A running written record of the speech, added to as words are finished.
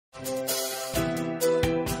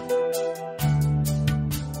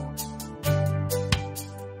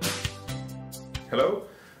Hello,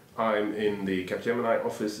 I'm in the Capgemini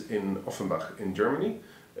office in Offenbach in Germany,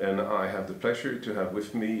 and I have the pleasure to have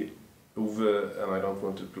with me Uwe, and I don't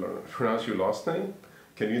want to pronounce your last name.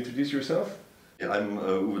 Can you introduce yourself? Yeah, I'm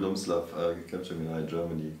Uwe Dumslaff, Capgemini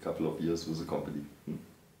Germany, a couple of years with the company.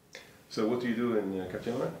 So what do you do in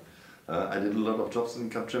Capgemini? I did a lot of jobs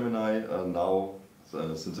in Capgemini. Now,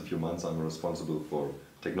 since a few months, I'm responsible for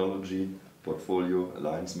technology, portfolio,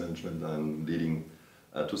 alliance management. I'm leading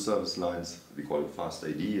two service lines. We call it Fast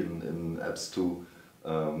AD in Apps 2.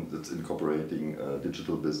 That's incorporating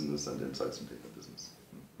digital business and insights and data business.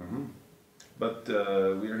 Mm-hmm. But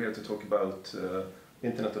we're here to talk about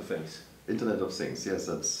Internet of Things. Internet of Things, yes,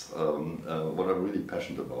 that's what I'm really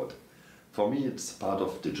passionate about. For me, it's part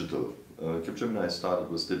of digital. Capgemini started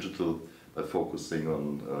with digital by focusing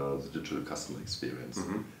on the digital customer experience.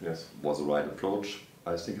 Mm-hmm. Yes. Was the right approach.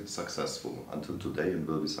 I think it's successful until today and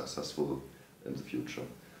will be successful in the future.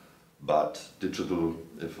 But digital,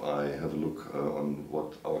 if I have a look on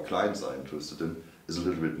what our clients are interested in, is a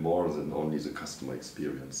little bit more than only the customer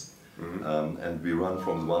experience. Mm-hmm. And we run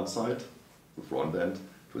from the one side, the front end,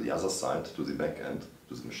 to the other side, to the back end,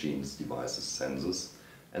 to the machines, devices, sensors,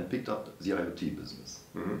 and picked up the IoT business.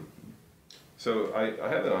 Mm-hmm. So I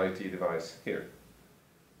have an IoT device here.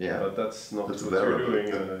 Yeah, but that's not what you're doing.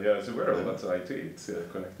 Yeah, it's a wearable, that's IT, it's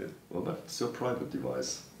connected. Well, but it's your private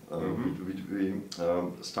device. Mm-hmm.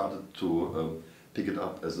 We started to pick it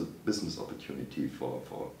up as a business opportunity for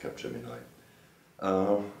Capgemini.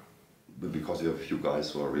 Because we have a few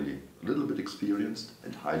guys who are really a little bit experienced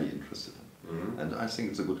and highly interested in. Mm-hmm. And I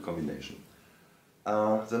think it's a good combination.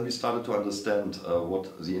 Then we started to understand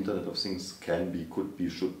what the Internet of Things can be, could be,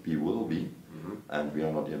 should be, will be. Mm-hmm. And we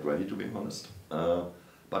are not yet ready, to be honest.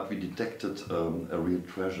 But we detected a real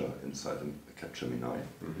treasure inside Capgemini.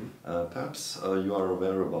 Mm-hmm. Perhaps you are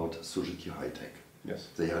aware about Society High-Tech. Yes.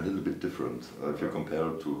 They are a little bit different if you compare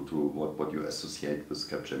it to what you associate with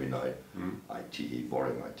Capgemini. Mm-hmm. IT,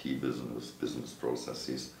 boring IT business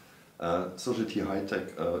processes. Society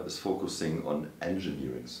High-Tech is focusing on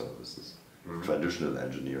engineering services, mm-hmm. traditional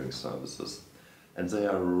engineering services. And they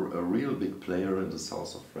are a real big player in the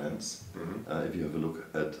south of France. Mm-hmm. If you have a look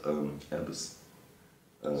at Airbus.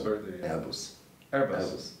 Airbus.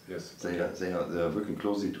 Airbus. Yes. They are working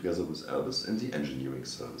closely together with Airbus in the engineering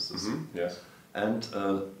services. Mm-hmm. Yes. And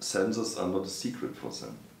sensors are not a secret for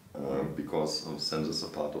them, mm-hmm. because sensors are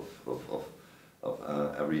part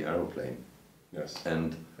of every aeroplane. Yes.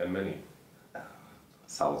 And many.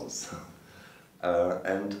 Thousands.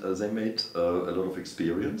 And they made a lot of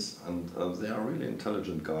experience, and they are really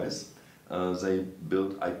intelligent guys. They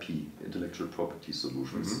build IP, intellectual property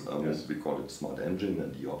solutions. Mm-hmm. Yes. We call it Smart Engine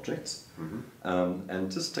and e-objects. Mm-hmm. And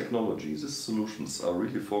this technology, these solutions are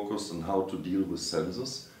really focused on how to deal with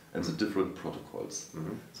sensors and the different protocols.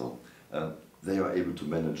 Mm-hmm. So they are able to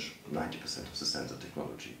manage 90% of the sensor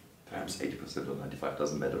technology, perhaps 80% or 95%,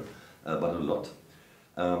 doesn't matter, but a lot.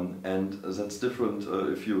 And that's different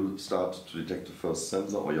if you start to detect the first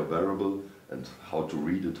sensor or your wearable and how to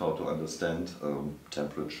read it, how to understand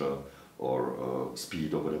temperature or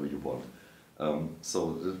speed or whatever you want.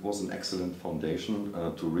 So it was an excellent foundation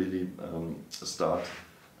to really start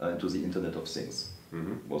into the Internet of Things.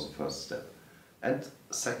 Mm-hmm. Was the first step. And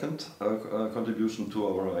second contribution to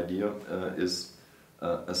our idea is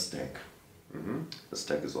a stack. Mm-hmm. A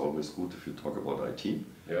stack is always good if you talk about IT.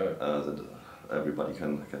 Yeah. That everybody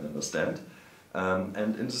can understand.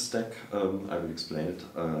 And in the stack, I will explain it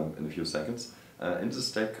in a few seconds. In the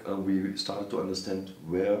stack, we started to understand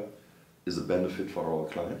where is a benefit for our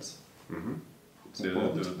clients. Mm-hmm.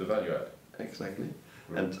 The value add. Exactly.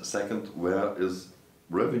 Mm-hmm. And second, where is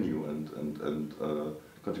revenue and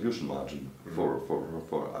contribution margin, mm-hmm.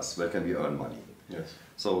 for us? Where can we earn money? Yes.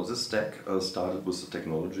 So this stack started with the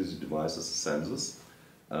technologies, the devices, the sensors,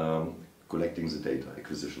 collecting the data,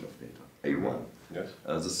 acquisition of data, A1. Yes.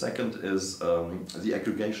 The second is the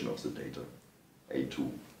aggregation of the data,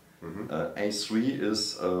 A2. Mm-hmm. A3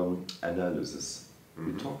 is analysis.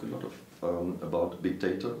 Mm-hmm. We talk a lot of about big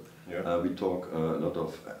data. Yeah. We talk a lot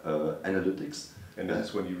of analytics. And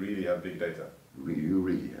that's when you really have big data. You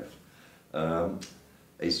really have.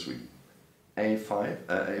 A3.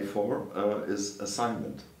 A4 is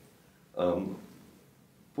assignment.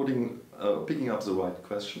 Picking up the right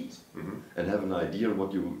questions, mm-hmm. and have an idea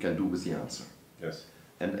what you can do with the answer. Yes.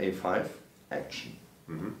 And A5, action.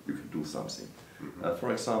 Mm-hmm. You can do something. Mm-hmm.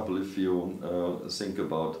 For example, if you think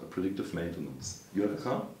about predictive maintenance. You have a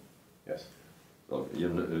car? Yes. Well,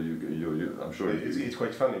 I'm sure it's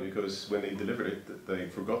quite funny because when they delivered it, they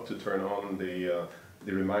forgot to turn on the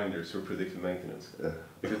the reminders for predictive maintenance.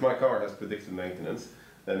 Because my car has predictive maintenance,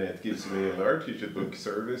 and it gives me an alert, you should book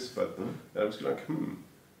service, but I was like,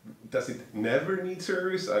 does it never need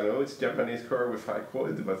service? I know it's a Japanese car with high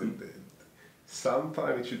quality, but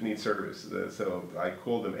sometime it should need service. So I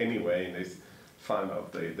called them anyway, and they found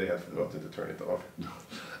out they had forgotten to turn it off.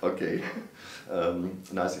 Okay,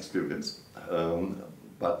 nice experience.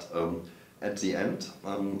 But at the end,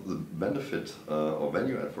 the benefit or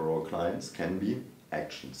value add for our clients can be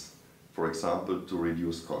actions. For example, to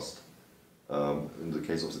reduce cost. In the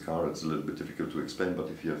case of the car, it's a little bit difficult to explain, but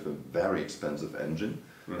if you have a very expensive engine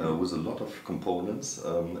with a lot of components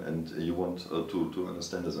and you want to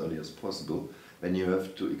understand as early as possible, then you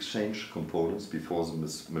have to exchange components before the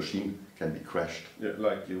machine can be crashed. Yeah,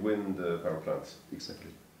 like you win the power plants.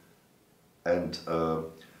 Exactly. And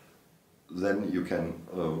then you can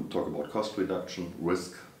talk about cost reduction,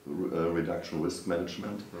 risk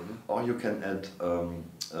management, or you can add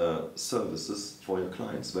services for your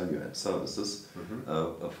clients, value add services.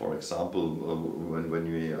 For example, when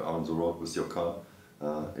you are on the road with your car,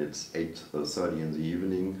 it's 8:30 in the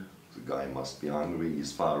evening, the guy must be hungry,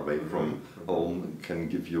 he's far away from home, can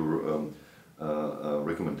give you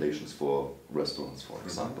recommendations for restaurants, for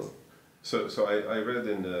example. So I read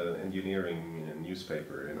in the engineering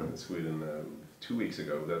newspaper in Sweden 2 weeks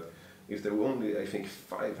ago that if there were only, I think,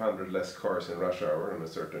 500 less cars in rush hour on a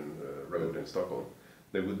certain road in Stockholm,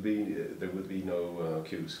 there would be no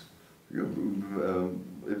queues.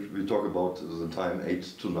 If we talk about the time 8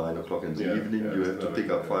 to 9 o'clock in the evening, you have to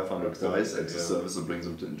pick up 500 guys at the service and bring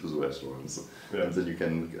them into the restaurants. And then you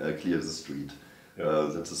can clear the street.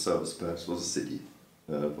 That's a service perhaps for the city.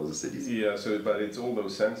 For the cities. Yeah, but it's all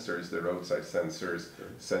those sensors, the roadside sensors,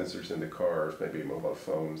 sensors in the cars, maybe mobile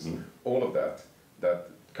phones, all of that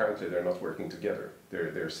currently they're not working together.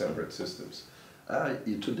 They're separate systems.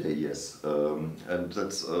 Today, yes, and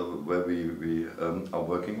that's where we are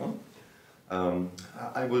working on.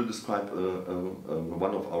 I will describe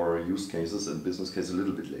one of our use cases and business case a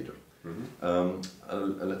little bit later.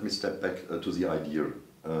 Let me step back to the idea.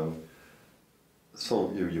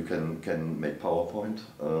 So you can make PowerPoint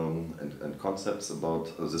and concepts about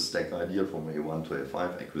the stack idea from A1 to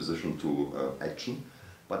A5, acquisition to action,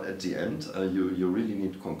 but at the end you really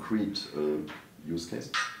need concrete use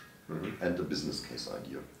case and a business case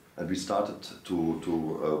idea. And we started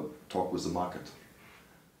to talk with the market.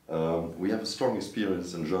 We have a strong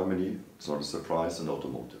experience in Germany, it's not a surprise, in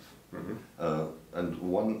automotive. And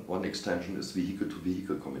one extension is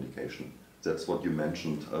vehicle-to-vehicle communication. That's what you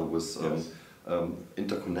mentioned with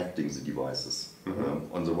interconnecting the devices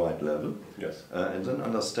on the right level. And then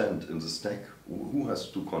understand in the stack who has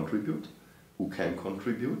to contribute, who can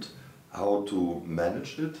contribute, how to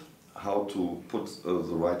manage it, how to put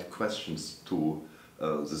the right questions to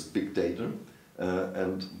this big data,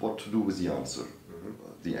 and what to do with the answer.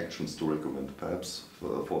 The actions to recommend. Perhaps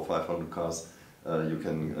for 500 cars you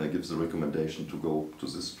can give the recommendation to go to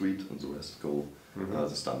this street and the rest go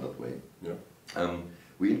the standard way.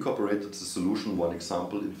 We incorporated the solution, one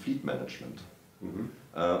example, in fleet management.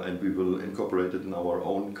 And we will incorporate it in our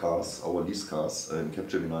own cars, our lease cars in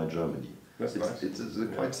Capgemini, Germany. It's a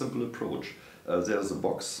quite simple approach. There's a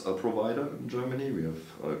box provider in Germany, we have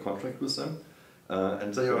a contract with them.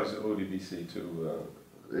 And they are... ODBC too?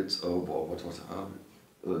 It's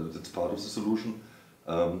it's part of the solution.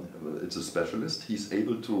 It's a specialist. He's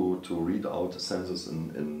able to read out sensors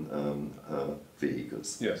in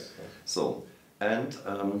vehicles. So, and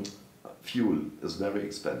fuel is very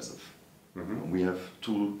expensive. We have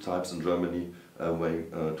two types in Germany,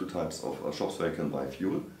 two types of shops where you can buy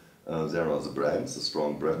fuel. There are the brands, the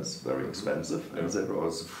strong brands, very expensive, and there are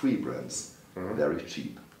the free brands, very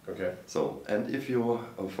cheap. So, and if you,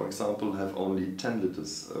 for example, have only 10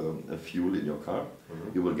 liters of fuel in your car,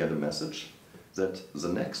 you will get a message that the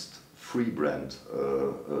next free brand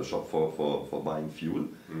shop for buying fuel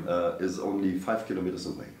is only 5 kilometers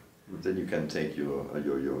away. Then you can take your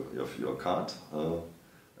card.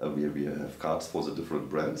 We have cards for the different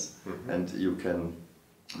brands, and you can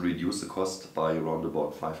reduce the cost by around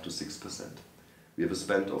about 5 to 6%. We have a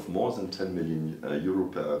spend of more than 10 million euro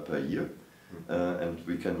per year. And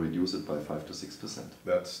we can reduce it by 5 to 6%.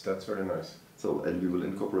 That's very nice. So, and we will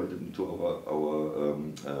incorporate it into our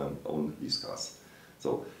own lease cars.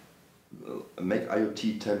 So, make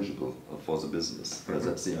IoT tangible for the business.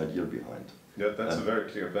 That's the idea behind. That's a very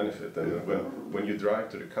clear benefit. And when you drive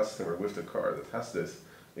to the customer with the car that has this,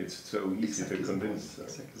 it's so easy to convince.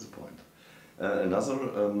 Exactly the point. Another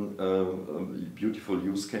beautiful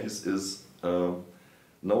use case is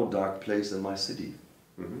no dark place in my city.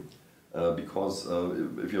 Because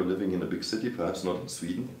if you're living in a big city, perhaps not in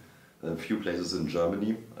Sweden, a few places in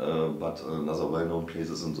Germany, but another well-known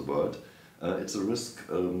places in the world. It's a risk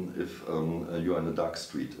if you are in a dark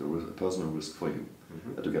street, a personal risk for you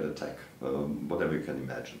to get attacked, whatever you can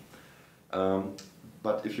imagine.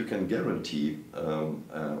 But if you can guarantee,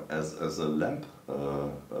 as a lamp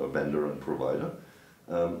vendor and provider,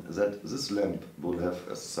 that this lamp will have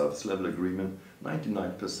a service level agreement,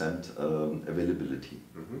 99% availability.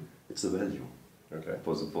 It's a value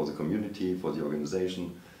for the community, for the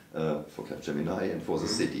organization, for Capgemini and for the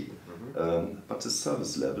city. But the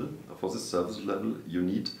service level, for this service level, you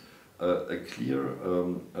need a clear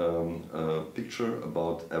picture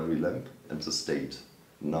about every lamp and the state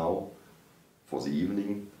now, for the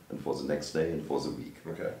evening, and for the next day, and for the week.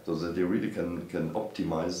 So that you really can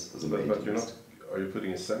optimize the maintenance. But you're not. Are you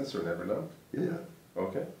putting a sensor in every lamp? Yeah.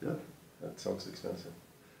 Okay. Yeah. That sounds expensive.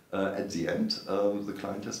 At the end, the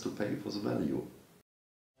client has to pay for the value.